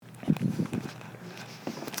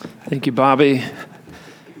Thank you, Bobby.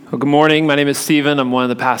 Well, good morning. My name is Stephen. I'm one of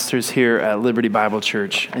the pastors here at Liberty Bible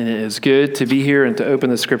Church, and it is good to be here and to open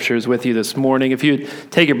the scriptures with you this morning. If you'd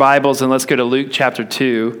take your Bibles and let's go to Luke chapter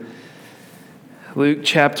 2. Luke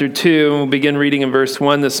chapter 2, and we'll begin reading in verse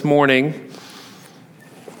 1 this morning.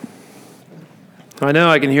 I know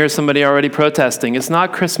I can hear somebody already protesting. It's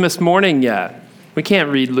not Christmas morning yet. We can't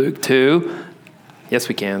read Luke 2. Yes,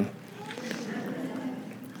 we can.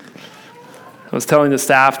 I was telling the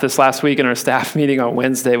staff this last week in our staff meeting on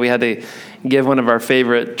Wednesday, we had to give one of our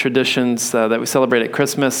favorite traditions that we celebrate at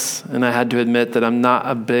Christmas, and I had to admit that I'm not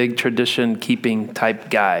a big tradition-keeping type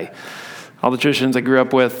guy. All the traditions I grew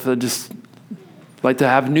up with just like to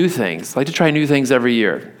have new things, like to try new things every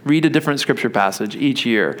year. Read a different scripture passage each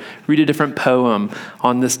year. Read a different poem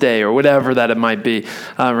on this day or whatever that it might be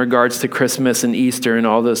in regards to Christmas and Easter and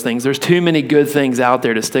all those things. There's too many good things out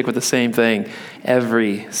there to stick with the same thing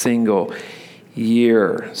every single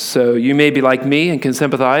year. So you may be like me and can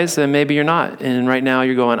sympathize, and maybe you're not. And right now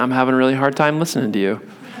you're going, I'm having a really hard time listening to you.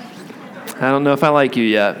 I don't know if I like you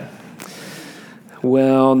yet.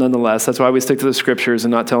 Well, nonetheless, that's why we stick to the scriptures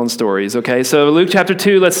and not telling stories, okay? So Luke chapter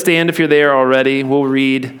 2, let's stand if you're there already. We'll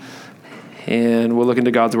read, and we'll look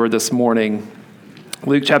into God's word this morning.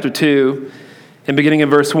 Luke chapter 2, and beginning in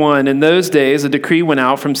verse 1, in those days a decree went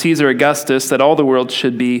out from Caesar Augustus that all the world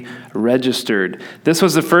should be registered. This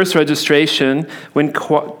was the first registration when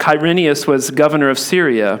Quirinius was governor of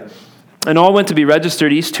Syria. And all went to be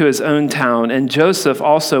registered, each to his own town. And Joseph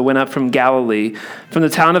also went up from Galilee, from the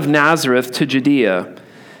town of Nazareth to Judea,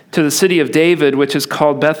 to the city of David, which is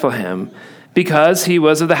called Bethlehem, because he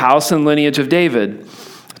was of the house and lineage of David,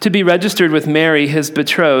 to be registered with Mary, his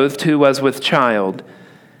betrothed, who was with child.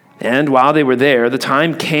 And while they were there, the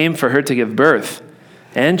time came for her to give birth.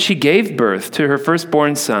 And she gave birth to her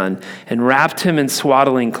firstborn son, and wrapped him in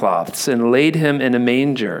swaddling cloths, and laid him in a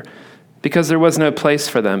manger, because there was no place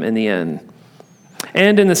for them in the inn.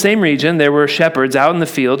 And in the same region there were shepherds out in the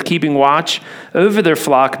field, keeping watch over their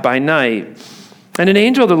flock by night. And an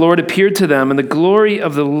angel of the Lord appeared to them, and the glory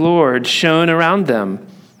of the Lord shone around them,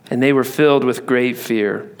 and they were filled with great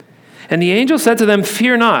fear. And the angel said to them,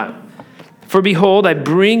 "Fear not. For behold, I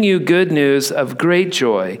bring you good news of great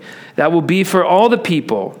joy that will be for all the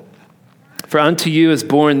people. For unto you is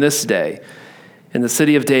born this day in the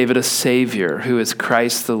city of David a Savior, who is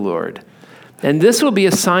Christ the Lord. And this will be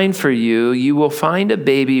a sign for you. You will find a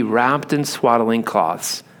baby wrapped in swaddling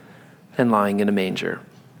cloths and lying in a manger."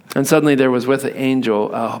 And suddenly there was with the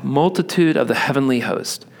angel a multitude of the heavenly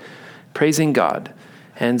host, praising God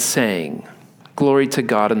and saying, "Glory to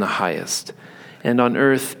God in the highest, and on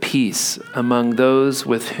earth peace among those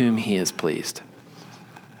with whom he is pleased."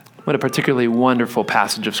 What a particularly wonderful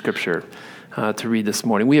passage of Scripture to read this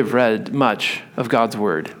morning. We have read much of God's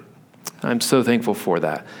Word. I'm so thankful for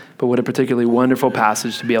that. But what a particularly wonderful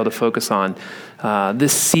passage to be able to focus on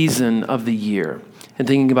this season of the year and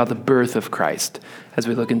thinking about the birth of Christ as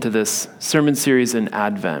we look into this sermon series in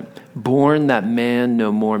Advent, Born that man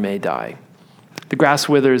no more may die. The grass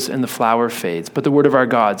withers and the flower fades, but the word of our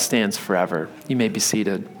God stands forever. You may be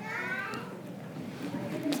seated.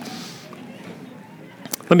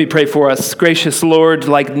 Let me pray for us. Gracious Lord,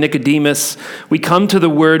 like Nicodemus, we come to the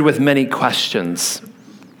word with many questions.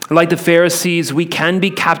 Like the Pharisees, we can be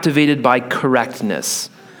captivated by correctness,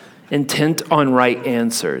 intent on right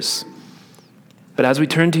answers. But as we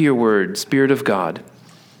turn to your word, Spirit of God,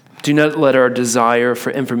 do not let our desire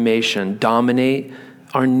for information dominate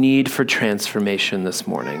our need for transformation this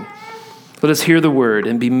morning. Let us hear the word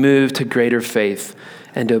and be moved to greater faith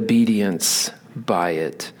and obedience by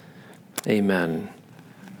it. Amen.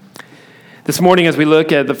 This morning, as we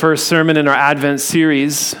look at the first sermon in our Advent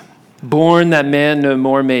series, Born that man no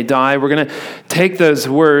more may die, we're going to take those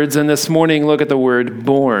words and this morning look at the word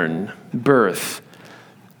born, birth.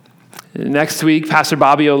 Next week, Pastor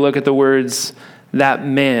Bobby will look at the words that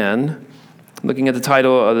man, looking at the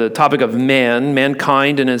title, the topic of man,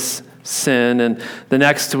 mankind and his sin, and the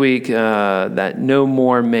next week, that no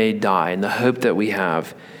more may die, and the hope that we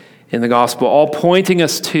have in the gospel, all pointing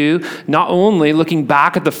us to not only looking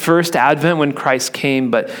back at the first advent when Christ came,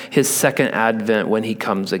 but his second advent when he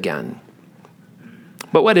comes again.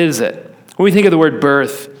 But what is it? When we think of the word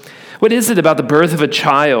birth, what is it about the birth of a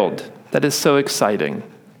child that is so exciting?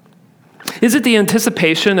 Is it the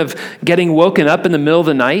anticipation of getting woken up in the middle of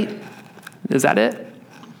the night? Is that it?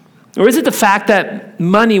 Or is it the fact that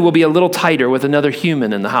money will be a little tighter with another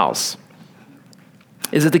human in the house?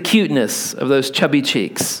 Is it the cuteness of those chubby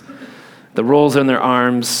cheeks, the rolls in their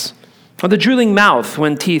arms, or the drooling mouth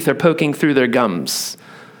when teeth are poking through their gums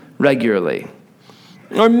regularly?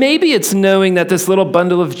 Or maybe it's knowing that this little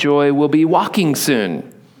bundle of joy will be walking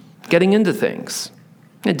soon, getting into things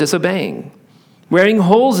and disobeying, wearing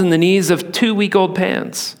holes in the knees of 2-week-old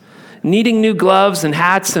pants, needing new gloves and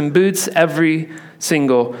hats and boots every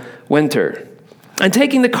single winter, and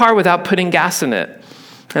taking the car without putting gas in it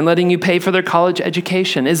and letting you pay for their college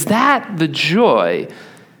education. Is that the joy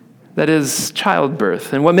that is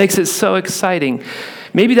childbirth and what makes it so exciting?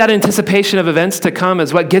 Maybe that anticipation of events to come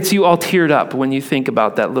is what gets you all teared up when you think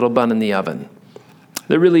about that little bun in the oven.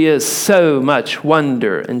 There really is so much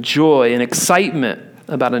wonder and joy and excitement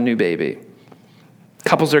about a new baby.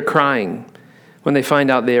 Couples are crying when they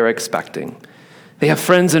find out they are expecting. They have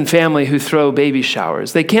friends and family who throw baby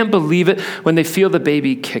showers. They can't believe it when they feel the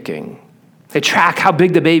baby kicking. They track how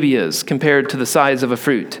big the baby is compared to the size of a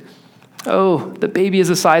fruit. Oh, the baby is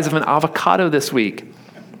the size of an avocado this week.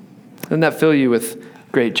 Doesn't that fill you with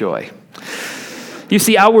great joy? You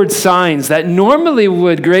see outward signs that normally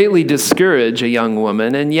would greatly discourage a young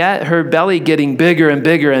woman, and yet her belly getting bigger and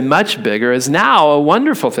bigger and much bigger is now a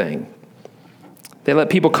wonderful thing. They let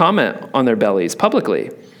people comment on their bellies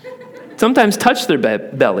publicly, sometimes touch their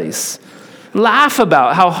bellies, laugh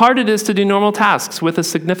about how hard it is to do normal tasks with a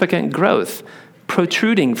significant growth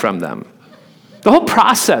protruding from them. The whole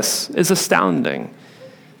process is astounding.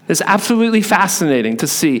 It's absolutely fascinating to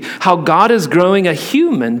see how God is growing a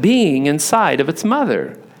human being inside of its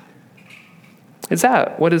mother. Is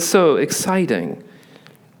that what is so exciting?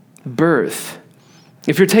 Birth.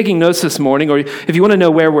 If you're taking notes this morning, or if you want to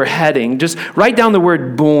know where we're heading, just write down the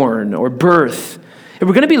word born or birth. And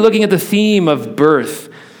we're going to be looking at the theme of birth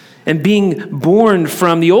and being born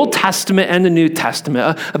from the Old Testament and the New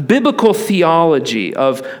Testament, a biblical theology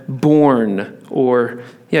of born, or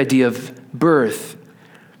the idea of birth.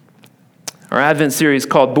 Our Advent series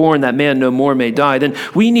called Born That Man No More May Die. Then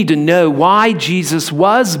we need to know why Jesus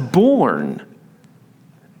was born.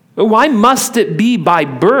 Why must it be by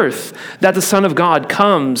birth that the Son of God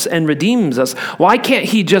comes and redeems us? Why can't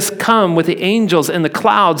he just come with the angels and the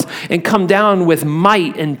clouds and come down with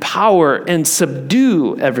might and power and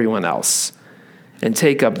subdue everyone else and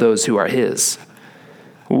take up those who are his?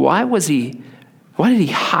 Why did he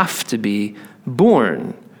have to be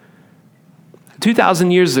born?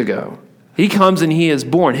 2,000 years ago, he comes and he is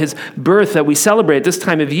born. His birth that we celebrate this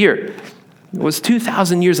time of year was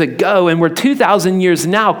 2,000 years ago, and we're 2,000 years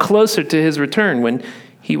now closer to his return when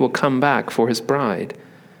he will come back for his bride.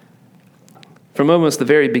 From almost the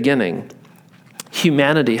very beginning,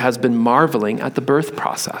 humanity has been marveling at the birth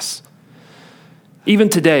process. Even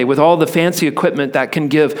today, with all the fancy equipment that can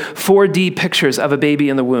give 4D pictures of a baby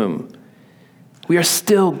in the womb, we are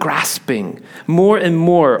still grasping more and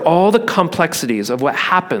more all the complexities of what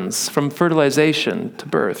happens from fertilization to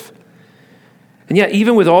birth. And yet,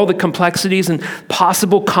 even with all the complexities and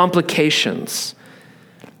possible complications,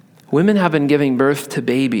 women have been giving birth to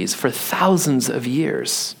babies for thousands of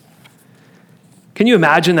years. Can you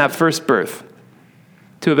imagine that first birth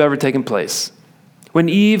to have ever taken place? When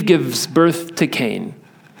Eve gives birth to Cain.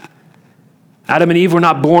 Adam and Eve were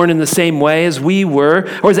not born in the same way as we were,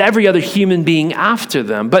 or as every other human being after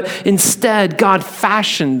them, but instead, God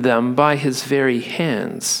fashioned them by his very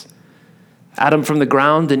hands. Adam from the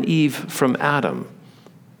ground and Eve from Adam.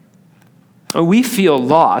 We feel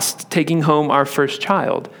lost taking home our first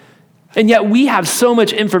child. And yet we have so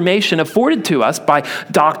much information afforded to us by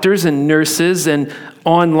doctors and nurses and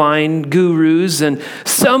online gurus, and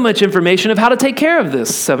so much information of how to take care of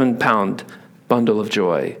this 7-pound bundle of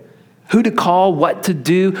joy. Who to call, what to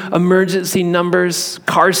do, emergency numbers,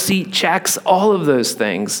 car seat checks, all of those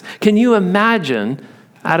things. Can you imagine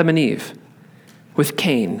Adam and Eve with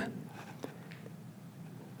Cain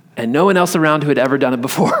and no one else around who had ever done it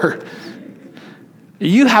before?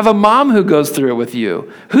 You have a mom who goes through it with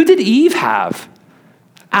you. Who did Eve have?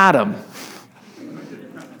 Adam.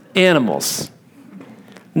 Animals.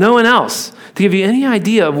 No one else to give you any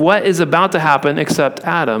idea of what is about to happen except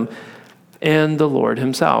Adam and the Lord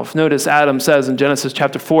himself. Notice Adam says in Genesis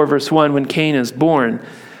chapter 4, verse 1, when Cain is born,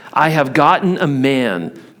 I have gotten a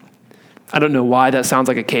man. I don't know why that sounds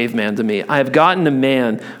like a caveman to me. I have gotten a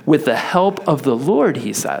man with the help of the Lord,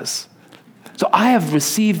 he says. So I have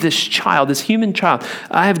received this child, this human child.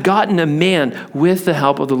 I have gotten a man with the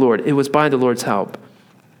help of the Lord. It was by the Lord's help.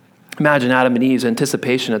 Imagine Adam and Eve's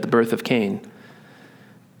anticipation at the birth of Cain.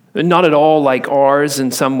 Not at all like ours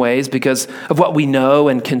in some ways because of what we know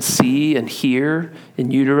and can see and hear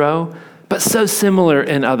in utero, but so similar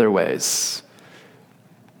in other ways.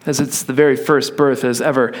 As it's the very first birth that has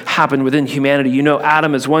ever happened within humanity, you know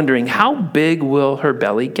Adam is wondering, how big will her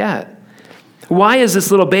belly get? Why is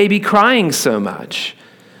this little baby crying so much?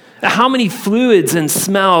 How many fluids and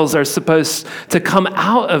smells are supposed to come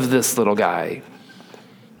out of this little guy?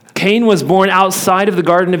 Cain was born outside of the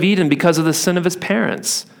Garden of Eden because of the sin of his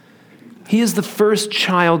parents. He is the first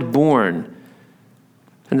child born.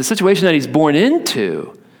 And the situation that he's born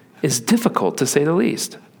into is difficult, to say the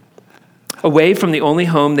least. Away from the only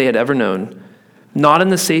home they had ever known, not in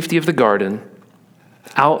the safety of the garden,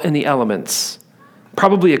 out in the elements,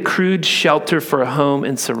 probably a crude shelter for a home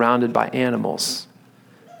and surrounded by animals.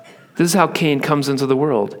 This is how Cain comes into the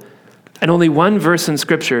world. And only one verse in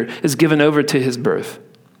Scripture is given over to his birth.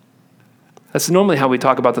 That's normally how we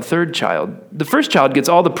talk about the third child. The first child gets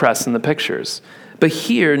all the press and the pictures. But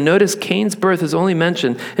here, notice Cain's birth is only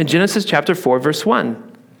mentioned in Genesis chapter 4, verse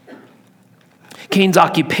 1. Cain's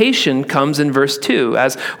occupation comes in verse 2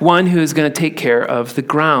 as one who is going to take care of the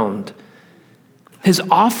ground. His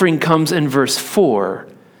offering comes in verse 4,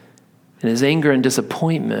 and his anger and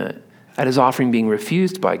disappointment at his offering being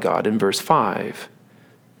refused by God in verse 5.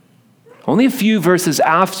 Only a few verses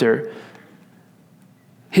after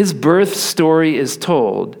his birth story is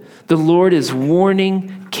told, the Lord is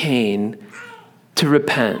warning Cain to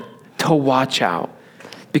repent, to watch out,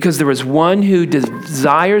 because there is one who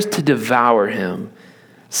desires to devour him.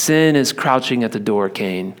 Sin is crouching at the door,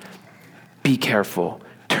 Cain. Be careful.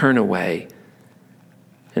 Turn away.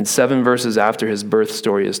 And 7 verses after his birth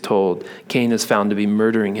story is told, Cain is found to be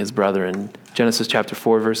murdering his brother in Genesis chapter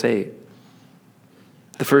 4, verse 8.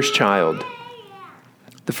 The first child,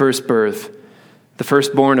 the first birth, the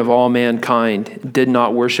firstborn of all mankind, did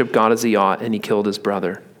not worship God as he ought, and he killed his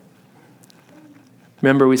brother.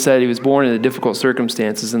 Remember, we said he was born in difficult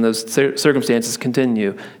circumstances, and those circumstances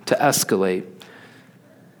continue to escalate.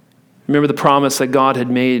 Remember the promise that God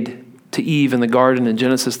had made to Eve in the garden in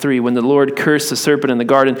Genesis 3. When the Lord cursed the serpent in the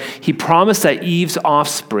garden, he promised that Eve's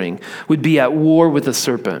offspring would be at war with the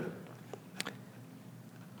serpent.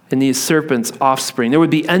 And these serpent's offspring, there would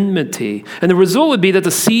be enmity. And the result would be that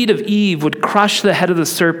the seed of Eve would crush the head of the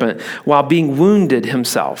serpent while being wounded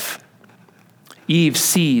himself. Eve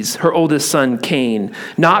sees her oldest son, Cain,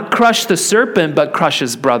 not crush the serpent, but crush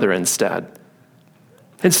his brother instead.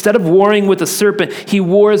 Instead of warring with the serpent, he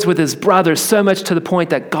wars with his brother, so much to the point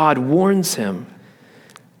that God warns him.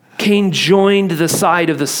 Cain joined the side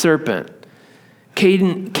of the serpent.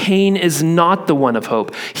 Cain is not the one of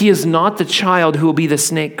hope. He is not the child who will be the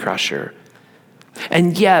snake crusher.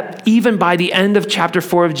 And yet, even by the end of chapter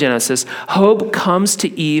 4 of Genesis, hope comes to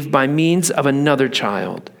Eve by means of another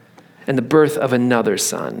child and the birth of another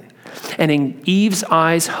son. And in Eve's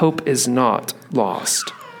eyes, hope is not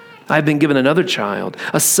lost. I've been given another child,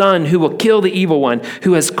 a son who will kill the evil one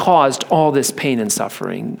who has caused all this pain and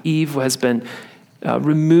suffering. Eve has been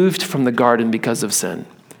removed from the garden because of sin.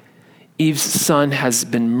 Eve's son has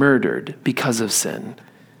been murdered because of sin.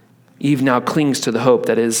 Eve now clings to the hope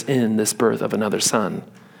that is in this birth of another son.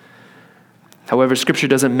 However, Scripture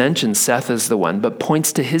doesn't mention Seth as the one, but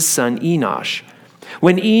points to his son Enosh.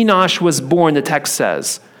 When Enosh was born, the text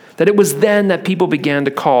says that it was then that people began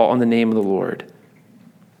to call on the name of the Lord.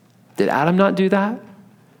 Did Adam not do that?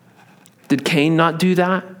 Did Cain not do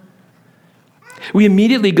that? We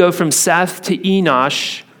immediately go from Seth to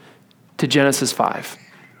Enosh to Genesis 5.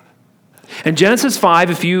 In Genesis 5,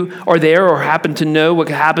 if you are there or happen to know what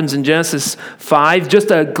happens in Genesis 5, just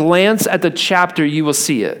a glance at the chapter, you will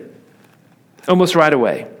see it almost right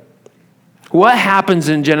away. What happens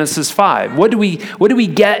in Genesis 5? What do we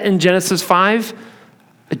get in Genesis 5?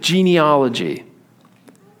 A genealogy.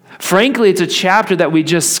 Frankly, it's a chapter that we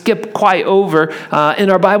just skip quite over in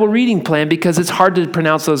our Bible reading plan because it's hard to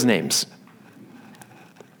pronounce those names.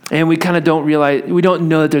 And we kind of don't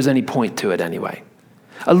know that there's any point to it anyway.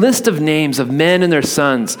 A list of names of men and their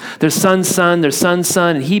sons, their son's son, their son's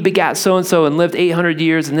son, and he begat so-and-so and lived 800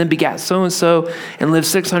 years, and then begat so-and-so and lived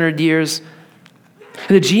 600 years.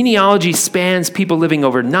 And the genealogy spans people living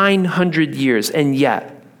over 900 years, and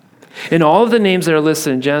yet, in all of the names that are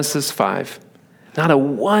listed in Genesis 5, not a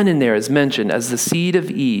one in there is mentioned as the seed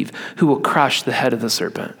of Eve who will crush the head of the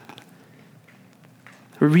serpent.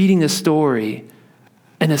 We're reading the story,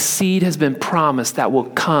 and a seed has been promised that will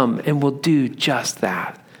come and will do just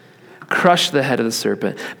that. Crush the head of the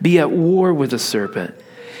serpent, be at war with the serpent,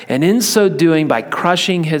 and in so doing, by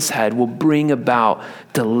crushing his head, will bring about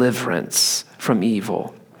deliverance from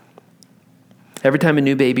evil. Every time a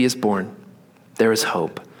new baby is born, there is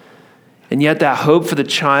hope. And yet that hope for the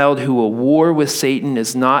child who will war with Satan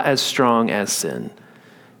is not as strong as sin.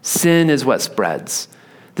 Sin is what spreads.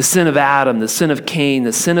 The sin of Adam, the sin of Cain,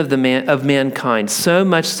 the sin of mankind, so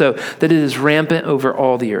much so that it is rampant over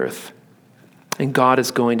all the earth. And God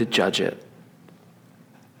is going to judge it.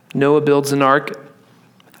 Noah builds an ark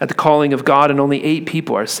at the calling of God, and only 8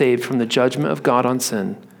 people are saved from the judgment of God on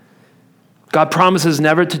sin. God promises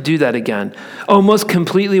never to do that again, almost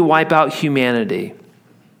completely wipe out humanity.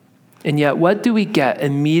 And yet, what do we get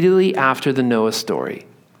immediately after the Noah story?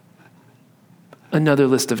 Another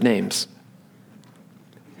list of names.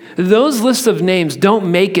 Those lists of names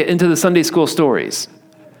don't make it into the Sunday school stories.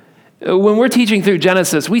 When we're teaching through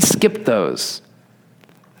Genesis, we skip those.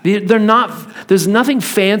 There's nothing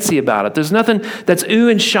fancy about it. There's nothing that's ooh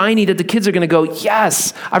and shiny that the kids are going to go,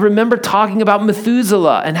 yes, I remember talking about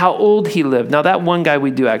Methuselah and how old he lived. Now, that one guy we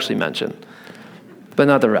do actually mention, but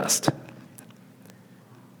not the rest.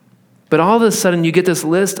 But all of a sudden, you get this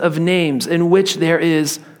list of names in which there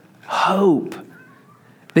is hope.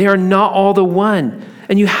 They are not all the one.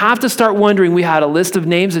 And you have to start wondering, we had a list of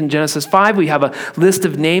names in Genesis 5. We have a list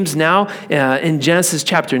of names now in Genesis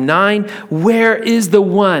chapter 9. Where is the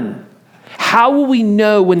one? How will we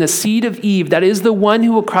know when the seed of Eve, that is the one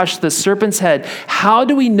who will crush the serpent's head, how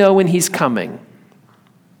do we know when he's coming?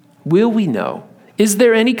 Will we know? Is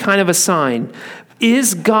there any kind of a sign?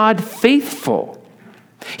 Is God faithful?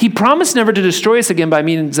 He promised never to destroy us again by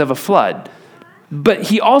means of a flood. But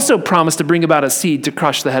he also promised to bring about a seed to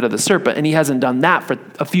crush the head of the serpent, and he hasn't done that for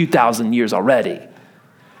a few thousand years already.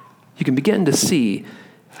 You can begin to see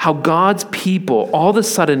how God's people, all of a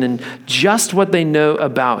sudden, in just what they know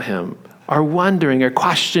about him, are wondering or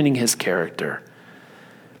questioning his character.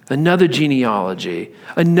 Another genealogy,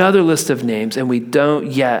 another list of names, and we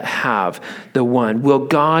don't yet have the one. Will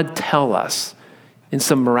God tell us in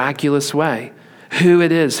some miraculous way who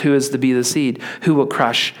it is who is to be the seed, who will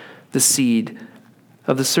crush the seed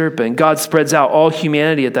of the serpent? God spreads out all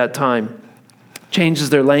humanity at that time, changes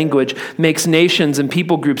their language, makes nations and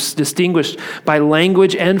people groups distinguished by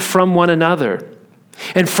language and from one another.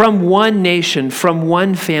 And from one nation, from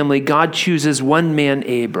one family, God chooses one man,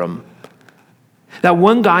 Abram. That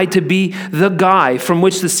one guy to be the guy from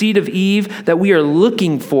which the seed of Eve that we are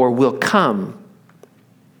looking for will come.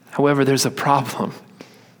 However, there's a problem.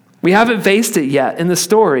 We haven't faced it yet in the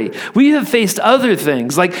story. We have faced other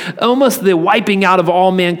things, like almost the wiping out of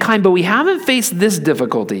all mankind, but we haven't faced this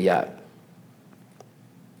difficulty yet.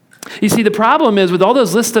 You see, the problem is with all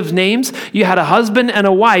those lists of names, you had a husband and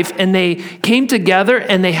a wife, and they came together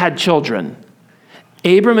and they had children.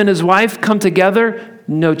 Abram and his wife come together,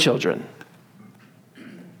 no children.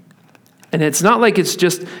 And it's not like it's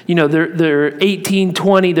just, they're 18,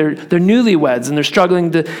 20, they're newlyweds and they're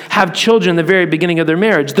struggling to have children at the very beginning of their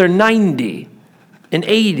marriage. They're 90 and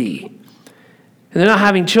 80. And they're not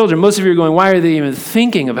having children. Most of you are going, why are they even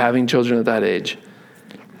thinking of having children at that age?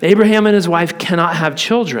 Abraham and his wife cannot have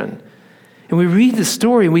children. And we read the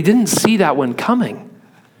story and we didn't see that one coming.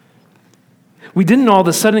 We didn't all of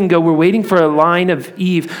a sudden go, we're waiting for a line of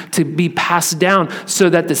Eve to be passed down so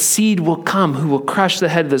that the seed will come who will crush the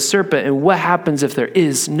head of the serpent. And what happens if there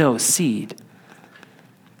is no seed?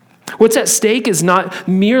 What's at stake is not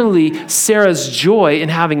merely Sarah's joy in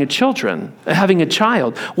having a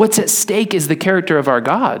child. What's at stake is the character of our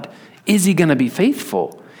God. Is he going to be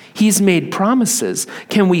faithful? He's made promises.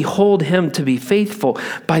 Can we hold him to be faithful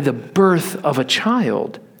by the birth of a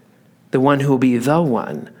child? The one who will be the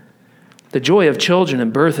one. The joy of children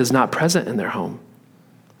and birth is not present in their home.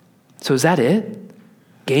 So is that it?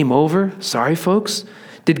 Game over? Sorry, folks.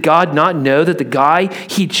 Did God not know that the guy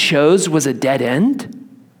he chose was a dead end?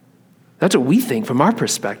 That's what we think from our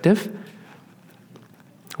perspective.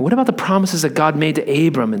 What about the promises that God made to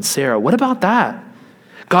Abram and Sarah? What about that?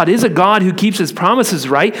 God is a God who keeps his promises,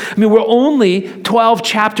 right? I mean, we're only 12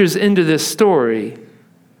 chapters into this story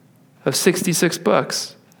of 66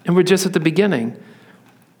 books, and we're just at the beginning.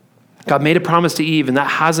 God made a promise to Eve, and that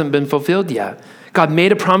hasn't been fulfilled yet. God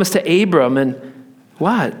made a promise to Abram, and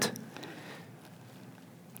what?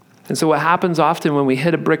 And so what happens often when we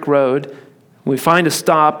hit a brick road, we find a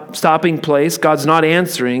stopping place, God's not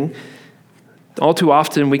answering, all too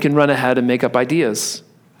often we can run ahead and make up ideas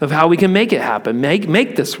of how we can make it happen,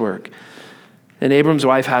 make this work. And Abram's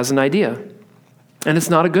wife has an idea, and it's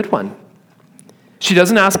not a good one. She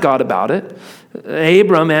doesn't ask God about it.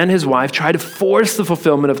 Abram and his wife try to force the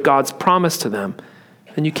fulfillment of God's promise to them,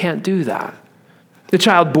 and you can't do that. The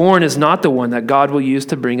child born is not the one that God will use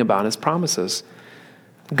to bring about his promises.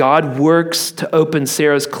 God works to open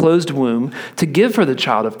Sarah's closed womb to give her the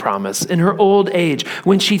child of promise in her old age.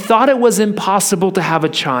 When she thought it was impossible to have a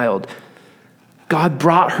child, God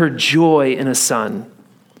brought her joy in a son.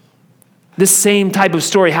 This same type of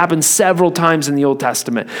story happens several times in the Old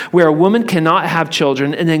Testament, where a woman cannot have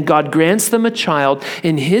children, and then God grants them a child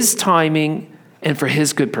in his timing and for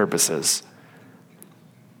his good purposes.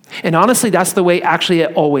 And honestly, that's the way actually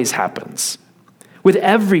it always happens with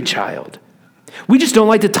every child. We just don't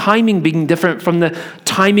like the timing being different from the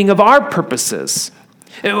timing of our purposes.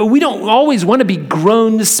 We don't always want to be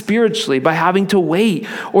grown spiritually by having to wait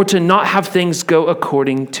or to not have things go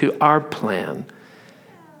according to our plan.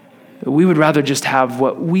 We would rather just have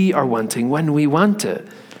what we are wanting when we want it.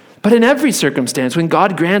 But in every circumstance, when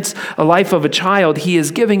God grants a life of a child, he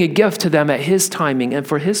is giving a gift to them at his timing and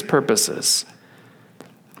for his purposes.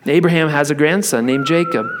 Abraham has a grandson named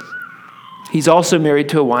Jacob. He's also married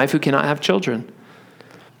to a wife who cannot have children.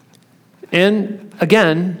 And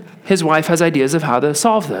again, his wife has ideas of how to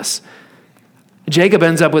solve this. Jacob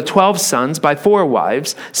ends up with 12 sons by 4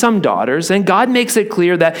 wives, some daughters, and God makes it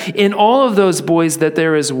clear that in all of those boys that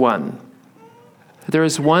there is one. There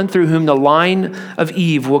is one through whom the line of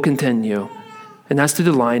Eve will continue, and that's through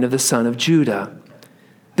the line of the son of Judah.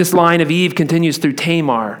 This line of Eve continues through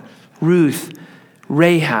Tamar, Ruth,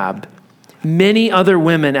 Rahab, many other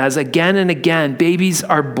women, as again and again babies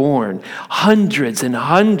are born, hundreds and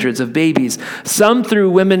hundreds of babies, some through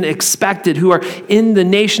women expected who are in the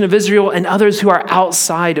nation of Israel and others who are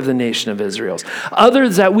outside of the nation of Israel.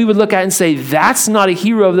 Others that we would look at and say, that's not a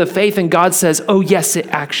hero of the faith, and God says, oh yes, it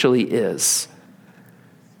actually is.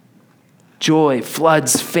 Joy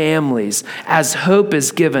floods families as hope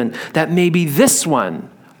is given that maybe this one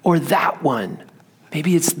or that one,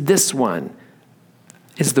 maybe it's this one,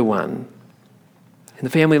 is the one. In the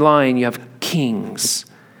family line, you have kings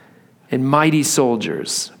and mighty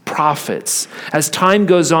soldiers, prophets. As time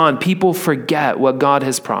goes on, people forget what God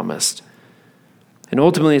has promised. And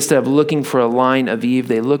ultimately, instead of looking for a line of Eve,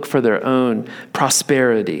 they look for their own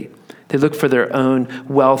prosperity. They look for their own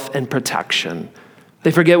wealth and protection. They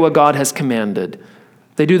forget what God has commanded.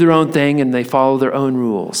 They do their own thing and they follow their own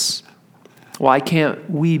rules. Why can't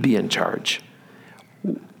we be in charge?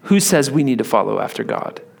 Who says we need to follow after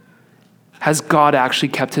God? Has God actually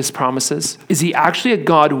kept his promises? Is he actually a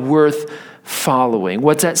God worth following?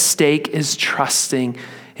 What's at stake is trusting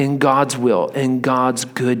in God's will and God's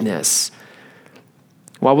goodness.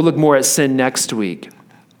 Well, we'll look more at sin next week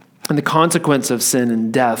and the consequence of sin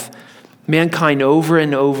and death. Mankind over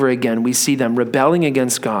and over again, we see them rebelling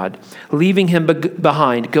against God, leaving him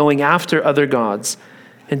behind, going after other gods,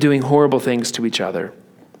 and doing horrible things to each other.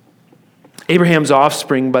 Abraham's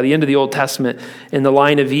offspring, by the end of the Old Testament, in the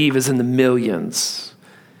line of Eve, is in the millions.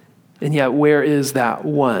 And yet, where is that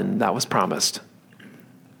one that was promised?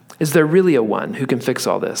 Is there really a one who can fix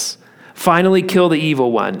all this? Finally kill the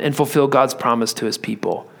evil one and fulfill God's promise to his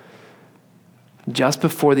people. Just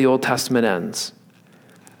before the Old Testament ends,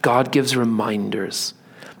 God gives reminders,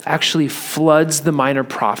 actually floods the minor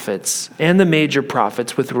prophets and the major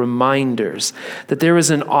prophets with reminders that there is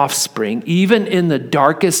an offspring, even in the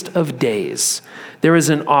darkest of days. There is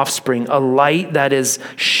an offspring, a light that is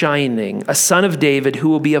shining, a son of David who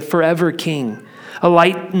will be a forever king, a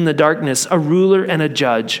light in the darkness, a ruler and a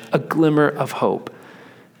judge, a glimmer of hope.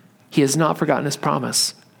 He has not forgotten his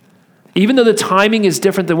promise. Even though the timing is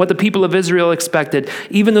different than what the people of Israel expected,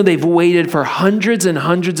 even though they've waited for hundreds and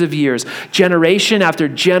hundreds of years, generation after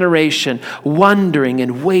generation, wondering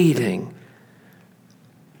and waiting.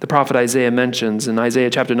 The prophet Isaiah mentions in Isaiah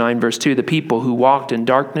chapter 9, verse 2, the people who walked in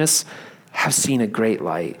darkness have seen a great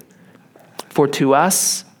light. For to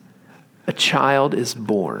us a child is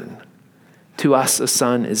born, to us a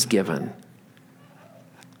son is given.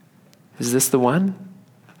 Is this the one?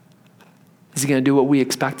 Is he going to do what we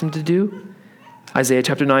expect him to do? Isaiah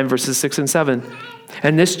chapter 9, verses 6 and 7.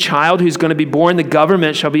 And this child who's going to be born, the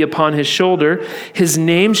government shall be upon his shoulder. His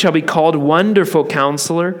name shall be called Wonderful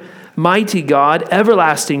Counselor, Mighty God,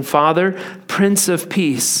 Everlasting Father, Prince of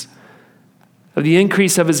Peace. Of the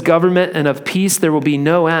increase of his government and of peace there will be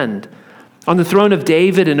no end. On the throne of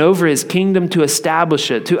David and over his kingdom, to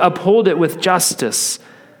establish it, to uphold it with justice,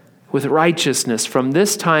 with righteousness from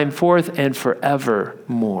this time forth and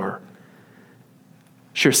forevermore.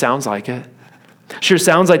 Sure sounds like it. Sure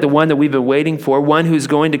sounds like the one that we've been waiting for, one who's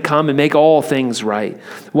going to come and make all things right,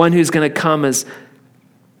 one who's going to come as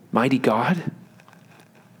Mighty God,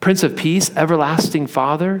 Prince of Peace, Everlasting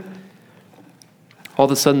Father. All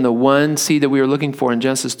of a sudden, the one seed that we were looking for in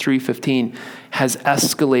Genesis 3:15 has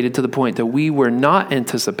escalated to the point that we were not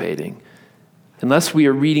anticipating, unless we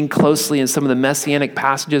are reading closely in some of the messianic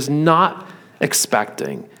passages, not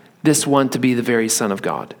expecting this one to be the very Son of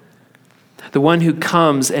God. The one who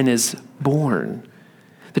comes and is born.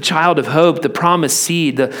 The child of hope, the promised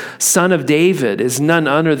seed, the son of David is none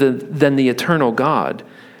other than the eternal God.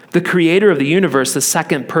 The creator of the universe, the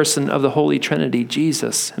second person of the Holy Trinity,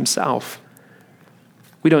 Jesus himself.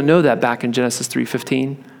 We don't know that back in Genesis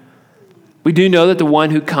 3:15. We do know that the one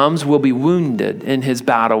who comes will be wounded in his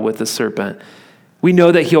battle with the serpent. We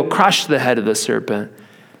know that he'll crush the head of the serpent.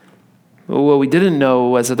 What we didn't know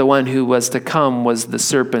was that the one who was to come was the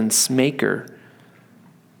serpent's maker.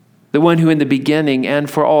 the one who in the beginning and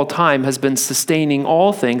for all time has been sustaining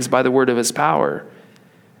all things by the word of his power.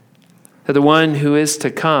 That the one who is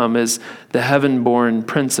to come is the heaven-born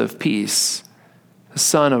Prince of Peace, the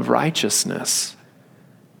Son of Righteousness.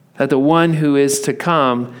 That the one who is to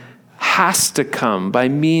come has to come by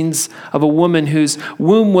means of a woman whose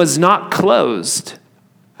womb was not closed,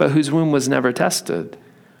 but whose womb was never tested.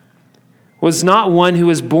 Was not one who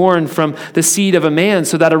was born from the seed of a man,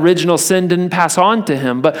 so that original sin didn't pass on to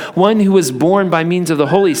him, but one who was born by means of the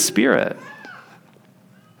Holy Spirit.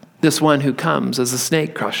 This one who comes as a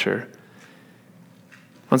snake crusher.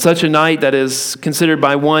 On such a night that is considered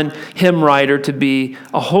by one hymn writer to be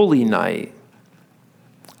a holy night.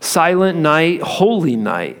 Silent night, holy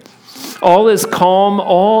night. All is calm,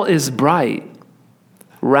 all is bright.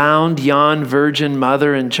 Round yon virgin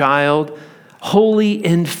mother and child, holy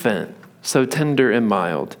infant, so tender and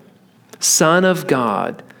mild. Son of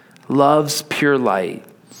God, love's pure light,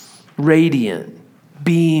 radiant,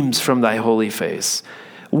 beams from thy holy face.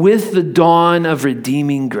 With the dawn of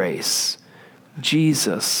redeeming grace,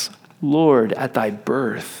 Jesus, Lord, at thy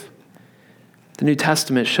birth. The New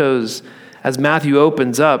Testament shows, as Matthew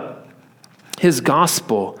opens up his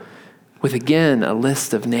gospel, with again a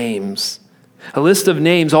list of names. A list of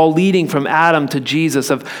names all leading from Adam to Jesus,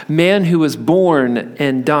 of man who was born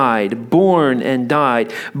and died, born and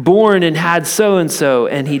died, born and had so-and-so,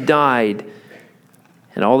 and he died.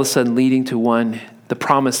 And all of a sudden leading to one, the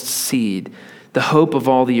promised seed, the hope of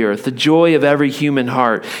all the earth, the joy of every human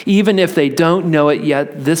heart. Even if they don't know it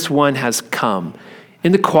yet, this one has come.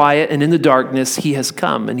 In the quiet and in the darkness, he has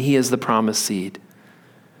come, and he is the promised seed.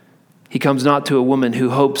 He comes not to a woman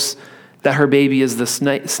who hopes that her baby is the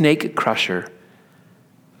snake crusher,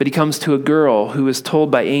 but he comes to a girl who is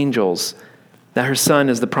told by angels that her son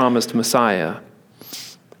is the promised Messiah.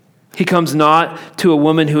 He comes not to a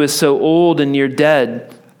woman who is so old and near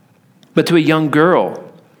dead, but to a young girl.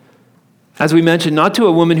 As we mentioned, not to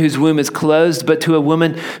a woman whose womb is closed, but to a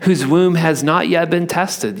woman whose womb has not yet been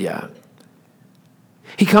tested yet.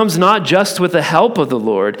 He comes not just with the help of the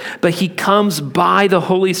Lord, but he comes by the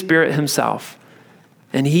Holy Spirit himself.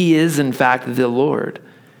 And he is, in fact, the Lord.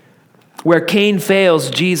 Where Cain fails,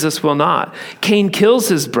 Jesus will not. Cain kills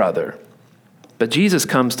his brother, but Jesus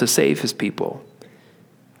comes to save his people.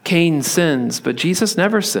 Cain sins, but Jesus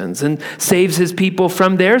never sins and saves his people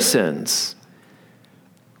from their sins.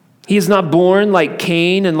 He is not born like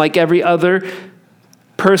Cain and like every other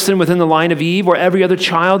person within the line of Eve or every other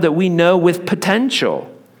child that we know with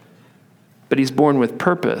potential, but he's born with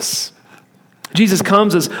purpose. Jesus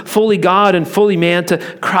comes as fully God and fully man to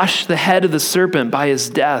crush the head of the serpent by his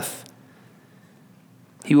death.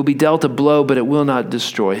 He will be dealt a blow, but it will not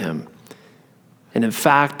destroy him. And in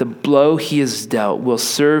fact, the blow he is dealt will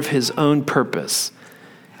serve his own purpose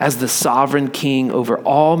as the sovereign king over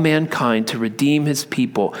all mankind to redeem his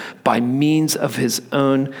people by means of his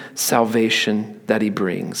own salvation that he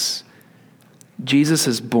brings. Jesus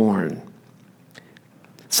is born.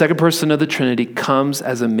 Second person of the Trinity comes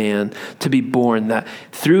as a man to be born, that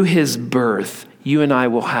through his birth, you and I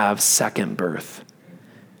will have second birth.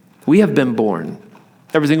 We have been born,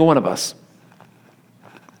 every single one of us.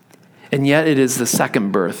 And yet it is the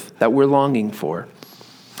second birth that we're longing for.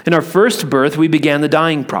 In our first birth, we began the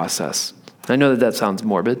dying process. I know that sounds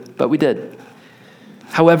morbid, but we did.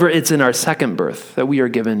 However, it's in our second birth that we are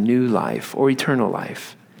given new life or eternal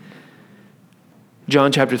life.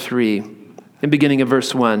 John chapter 3. In beginning of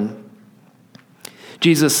verse 1,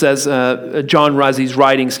 Jesus says, John, as he's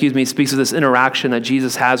writing, speaks of this interaction that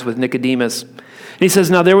Jesus has with Nicodemus. And he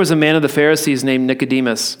says, now there was a man of the Pharisees named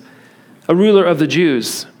Nicodemus, a ruler of the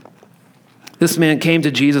Jews. This man came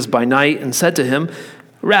to Jesus by night and said to him,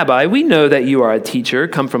 Rabbi, we know that you are a teacher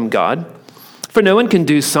come from God, for no one can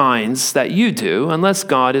do signs that you do unless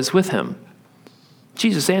God is with him.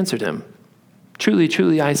 Jesus answered him, truly,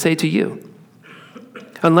 truly, I say to you,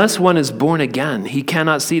 unless one is born again, he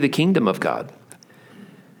cannot see the kingdom of God.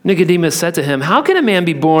 Nicodemus said to him, how can a man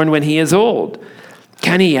be born when he is old?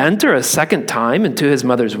 Can he enter a second time into his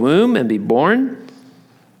mother's womb and be born?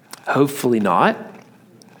 Hopefully not.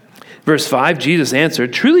 Verse 5, Jesus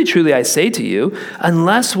answered, truly, truly, I say to you,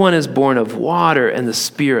 unless one is born of water and the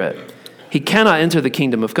Spirit, he cannot enter the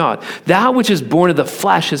kingdom of God. That which is born of the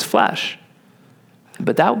flesh is flesh,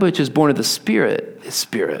 but that which is born of the Spirit is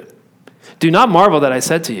spirit. Do not marvel that I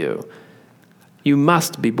said to you, you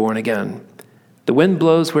must be born again. The wind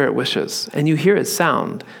blows where it wishes, and you hear its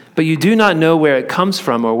sound, but you do not know where it comes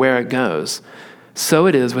from or where it goes. So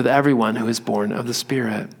it is with everyone who is born of the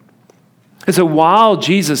Spirit. And so while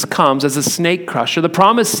Jesus comes as a snake crusher, the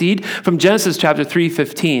promised seed from Genesis chapter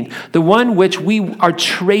 3:15, the one which we are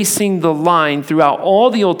tracing the line throughout all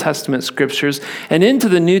the Old Testament scriptures and into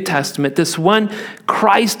the New Testament, this one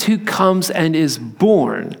Christ who comes and is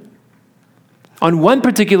born on one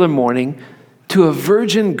particular morning to a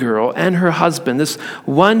virgin girl and her husband, this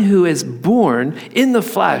one who is born in the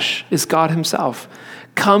flesh is God himself,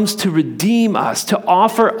 comes to redeem us, to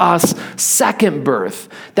offer us second birth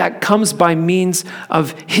that comes by means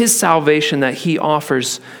of his salvation that he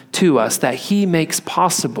offers to us, that he makes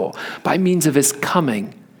possible by means of his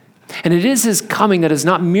coming. And it is his coming that is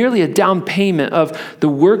not merely a down payment of the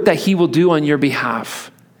work that he will do on your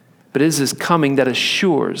behalf, but it is his coming that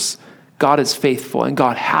assures God is faithful, and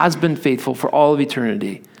God has been faithful for all of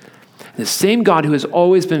eternity. The same God who has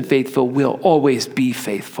always been faithful will always be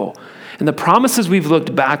faithful. And the promises we've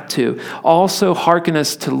looked back to also hearken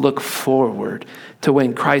us to look forward to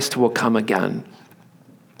when Christ will come again.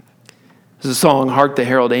 There's a song, Hark the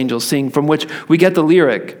Herald Angels Sing, from which we get the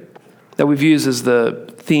lyric that we've used as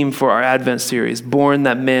the theme for our Advent series, Born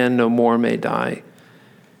that man no more may die.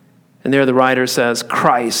 And there the writer says,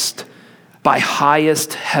 Christ, by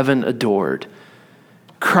highest heaven adored,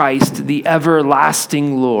 Christ, the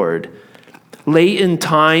everlasting Lord, late in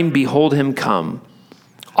time behold him come,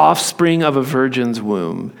 offspring of a virgin's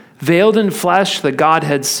womb, veiled in flesh the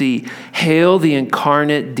Godhead see, hail the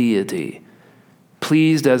incarnate deity,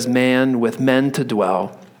 pleased as man with men to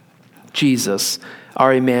dwell, Jesus,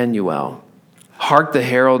 our Emmanuel. Hark the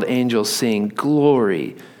herald angels sing,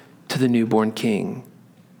 glory to the newborn King.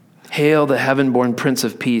 Hail the heaven-born Prince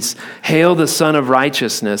of Peace, hail the Son of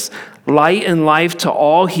Righteousness, light and life to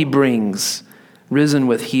all he brings, risen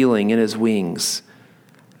with healing in his wings.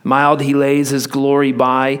 Mild he lays his glory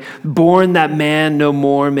by, born that man no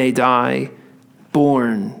more may die,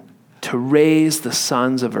 born to raise the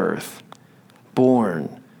sons of earth,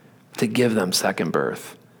 born to give them second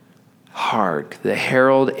birth. Hark, the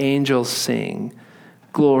herald angels sing,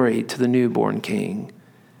 glory to the newborn King.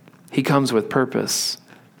 He comes with purpose.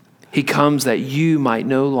 He comes that you might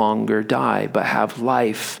no longer die, but have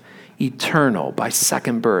life eternal by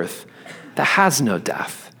second birth that has no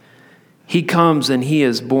death. He comes and he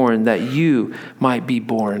is born that you might be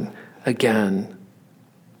born again.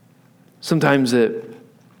 Sometimes it'd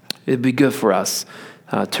be good for us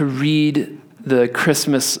to read the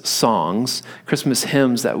Christmas songs, Christmas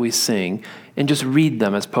hymns that we sing, and just read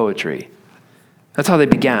them as poetry. That's how they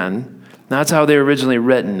began. That's how they were originally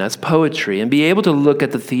written, as poetry, and be able to look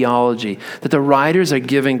at the theology that the writers are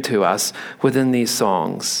giving to us within these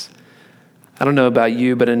songs. I don't know about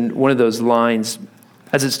you, but in one of those lines,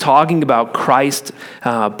 as it's talking about Christ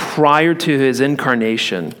prior to his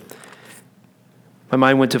incarnation, my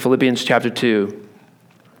mind went to Philippians chapter 2,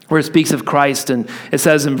 where it speaks of Christ, and it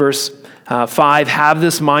says in verse 5, have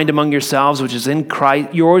this mind among yourselves, which is in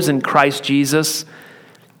Christ, yours in Christ Jesus,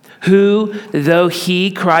 who, though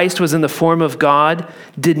he, Christ, was in the form of God,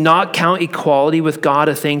 did not count equality with God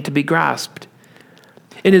a thing to be grasped.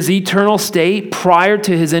 In his eternal state, prior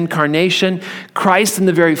to his incarnation, Christ in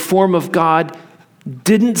the very form of God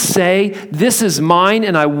didn't say, this is mine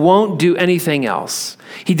and I won't do anything else.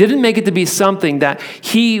 He didn't make it to be something that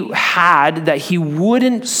he had that he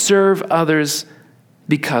wouldn't serve others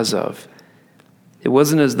because of. It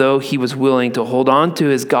wasn't as though he was willing to hold on to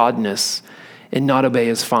his godness and not obey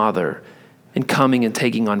his Father in coming and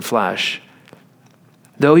taking on flesh.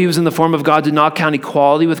 Though he was in the form of God, did not count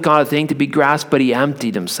equality with God a thing to be grasped, but he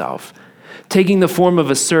emptied himself, taking the form of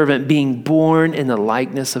a servant, being born in the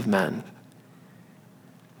likeness of men.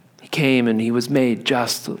 He came and he was made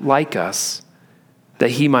just like us,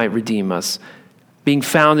 that he might redeem us. Being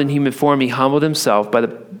found in human form, he humbled himself by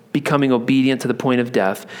becoming obedient to the point of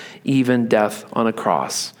death, even death on a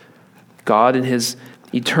cross. God in his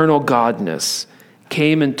eternal godness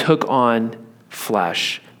came and took on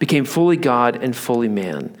flesh, became fully God and fully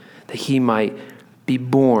man, that he might be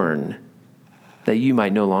born, that you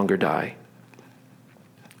might no longer die.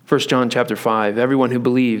 1 John chapter 5, everyone who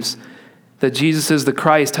believes that Jesus is the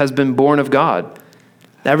Christ has been born of God.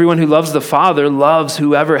 Everyone who loves the Father loves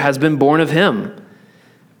whoever has been born of him.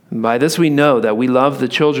 And by this we know that we love the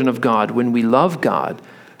children of God when we love God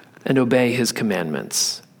and obey his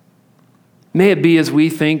commandments. May it be as we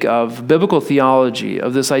think of biblical theology,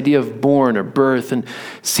 of this idea of born or birth, and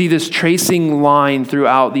see this tracing line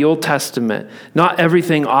throughout the Old Testament, not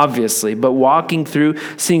everything obviously, but walking through,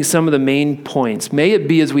 seeing some of the main points. May it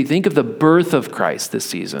be as we think of the birth of Christ this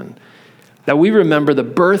season, that we remember the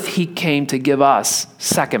birth he came to give us,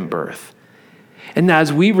 second birth. And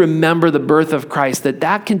as we remember the birth of Christ,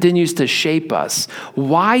 that continues to shape us.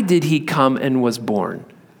 Why did he come and was born?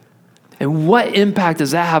 And what impact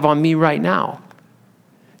does that have on me right now?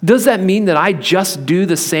 Does that mean that I just do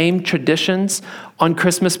the same traditions on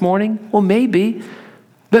Christmas morning? Well, maybe.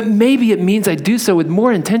 But maybe it means I do so with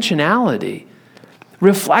more intentionality,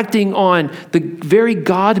 reflecting on the very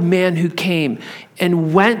God-man who came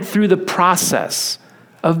and went through the process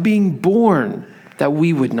of being born that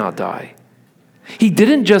we would not die. He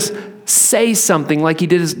didn't just say something like he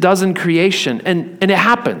does in creation, and it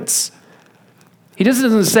happens. He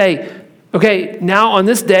doesn't say, okay, now on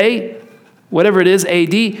this day, whatever it is,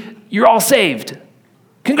 AD, you're all saved.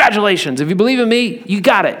 Congratulations. If you believe in me, you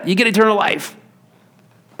got it. You get eternal life.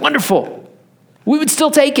 Wonderful. We would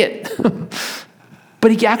still take it.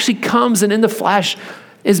 But he actually comes and in the flesh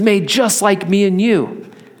is made just like me and you.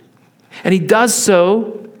 And he does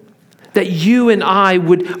so that you and I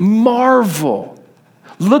would marvel.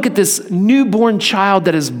 Look at this newborn child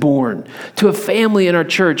that is born to a family in our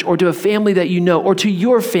church or to a family that you know or to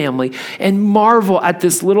your family and marvel at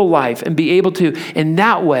this little life and be able to, in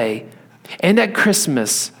that way, and at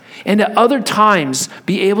Christmas and at other times,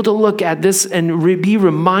 be able to look at this and be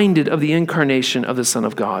reminded of the incarnation of the Son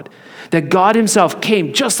of God. That God himself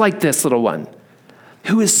came just like this little one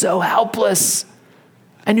who is so helpless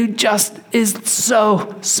and who just is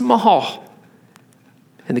so small.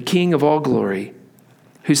 And the King of all glory,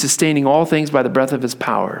 who's sustaining all things by the breath of his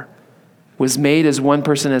power, was made, as one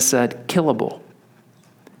person has said, killable,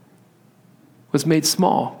 was made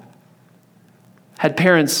small, had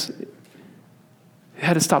parents who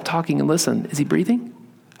had to stop talking and listen. Is he breathing?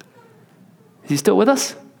 Is he still with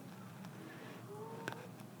us?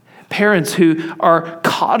 Parents who are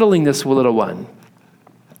coddling this little one.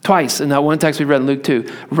 Twice in that one text we read in Luke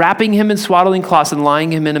 2, wrapping him in swaddling cloths and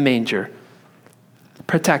lying him in a manger,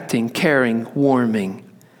 protecting, caring, warming.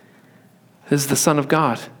 This is the Son of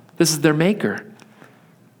God. This is their maker.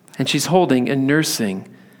 And she's holding and nursing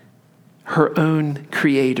her own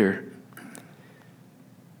creator.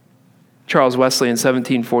 Charles Wesley in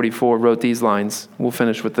 1744 wrote these lines. We'll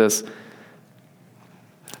finish with this.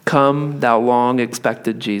 Come, thou long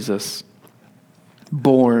expected Jesus,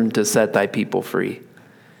 born to set thy people free,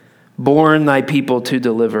 born thy people to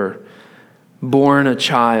deliver, born a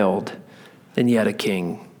child and yet a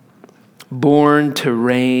king, born to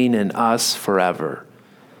reign in us forever.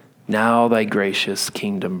 Now thy gracious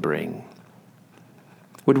kingdom bring.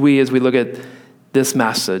 Would we, as we look at this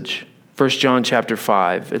message, 1 John chapter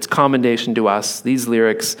 5, its commendation to us, these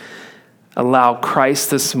lyrics allow Christ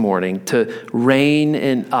this morning to reign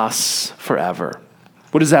in us forever.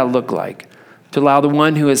 What does that look like? To allow the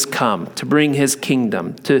one who has come to bring his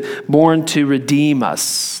kingdom, born to redeem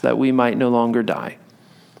us, that we might no longer die.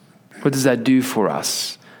 What does that do for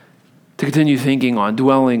us? To continue thinking on,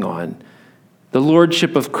 dwelling on the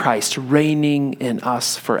lordship of Christ reigning in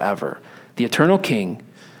us forever. The eternal King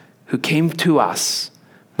who came to us,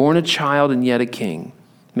 born a child and yet a king.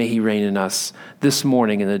 May he reign in us this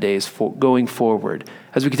morning and the days going forward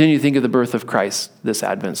as we continue to think of the birth of Christ this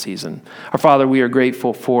Advent season. Our Father, we are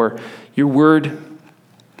grateful for your word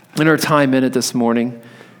and our time in it this morning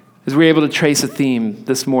as we're able to trace a theme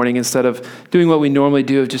this morning instead of doing what we normally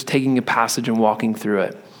do of just taking a passage and walking through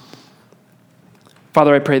it.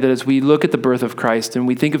 Father, I pray that as we look at the birth of Christ and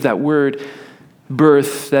we think of that word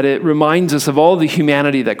birth, that it reminds us of all the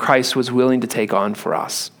humanity that Christ was willing to take on for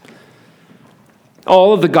us.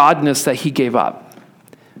 All of the godness that he gave up,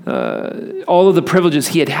 all of the privileges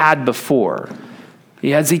he had before.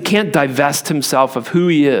 He can't divest himself of who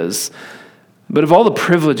he is, but of all the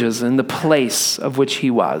privileges and the place of which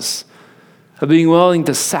he was, of being willing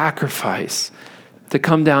to sacrifice, to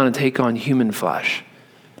come down and take on human flesh,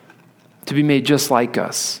 to be made just like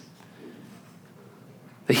us,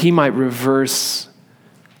 that he might reverse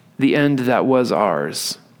the end that was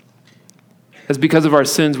ours. As because of our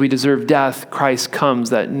sins we deserve death, Christ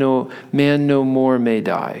comes that no man no more may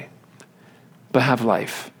die, but have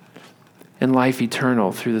life, and life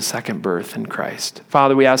eternal through the second birth in Christ.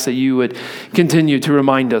 Father, we ask that you would continue to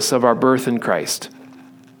remind us of our birth in Christ.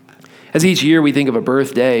 As each year we think of a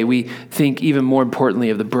birthday, we think even more importantly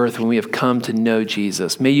of the birth when we have come to know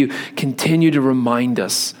Jesus. May you continue to remind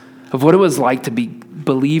us of what it was like to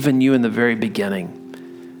believe in you in the very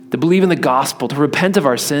beginning, to believe in the gospel, to repent of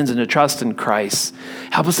our sins and to trust in Christ.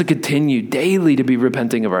 Help us to continue daily to be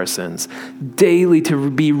repenting of our sins, daily to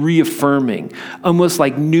be reaffirming, almost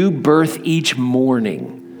like new birth each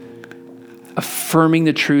morning, affirming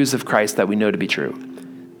the truths of Christ that we know to be true,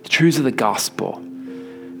 the truths of the gospel,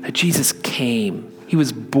 that Jesus came, he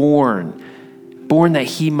was born that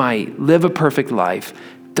he might live a perfect life,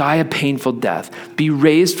 die a painful death, be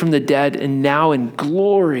raised from the dead, and now in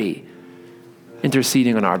glory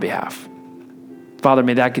interceding on our behalf. Father,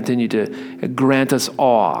 may that continue to grant us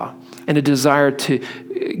awe and a desire to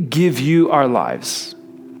give you our lives,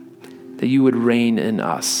 that you would reign in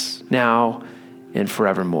us now and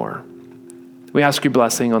forevermore. We ask your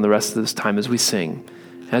blessing on the rest of this time as we sing,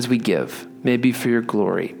 as we give. May it be for your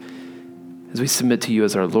glory, as we submit to you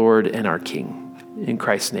as our Lord and our King. In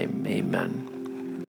Christ's name, amen.